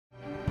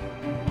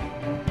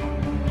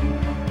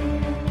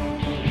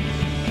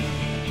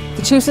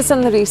The tutors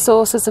and the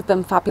resources have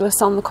been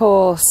fabulous on the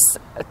course.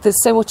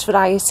 There's so much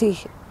variety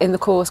in the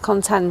course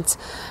content,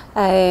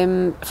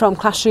 from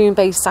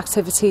classroom-based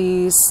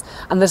activities,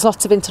 and there's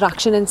lots of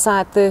interaction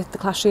inside the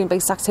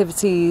classroom-based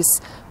activities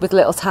with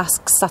little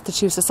tasks that the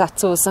tutor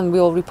sets us, and we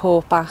all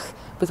report back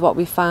with what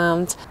we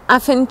found.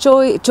 I've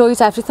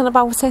enjoyed everything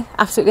about it,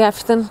 absolutely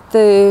everything.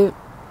 The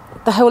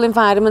whole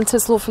environment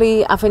is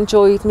lovely. I've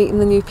enjoyed meeting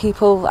the new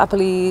people. I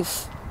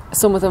believe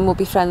some of them will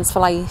be friends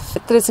for life.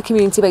 There is a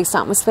community-based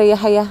atmosphere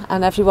here,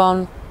 and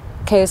everyone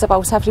cares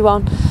about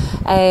everyone.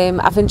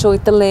 I've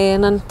enjoyed the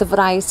learning, the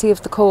variety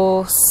of the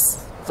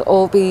course. It's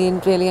all been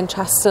really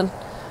interesting.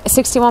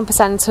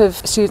 61%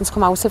 of students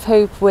come out of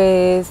Hope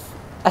with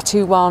a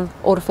 2-1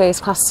 or a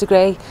first class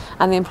degree,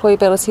 and the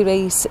employability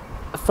rate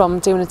from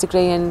doing a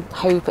degree in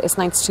Hope is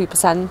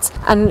 92%.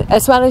 And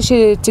as well as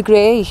your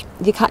degree,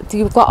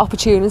 you've got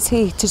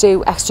opportunity to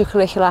do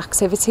extracurricular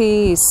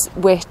activities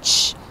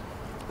which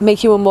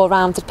make you a more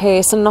rounded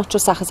person, not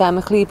just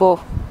academically,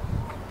 but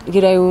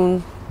your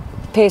own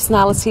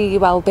personality, your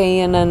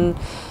well-being and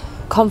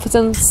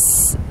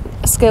confidence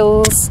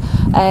skills.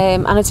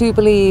 And I do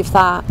believe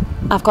that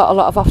I've got a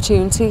lot of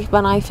opportunity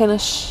when I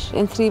finish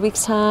in 3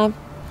 weeks' time.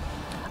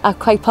 I'll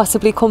quite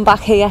possibly come back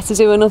here to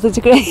do another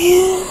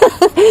degree.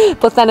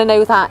 But then I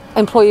know that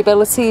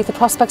employability, the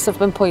prospects of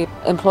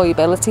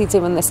employability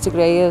doing this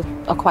degree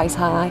are quite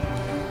high.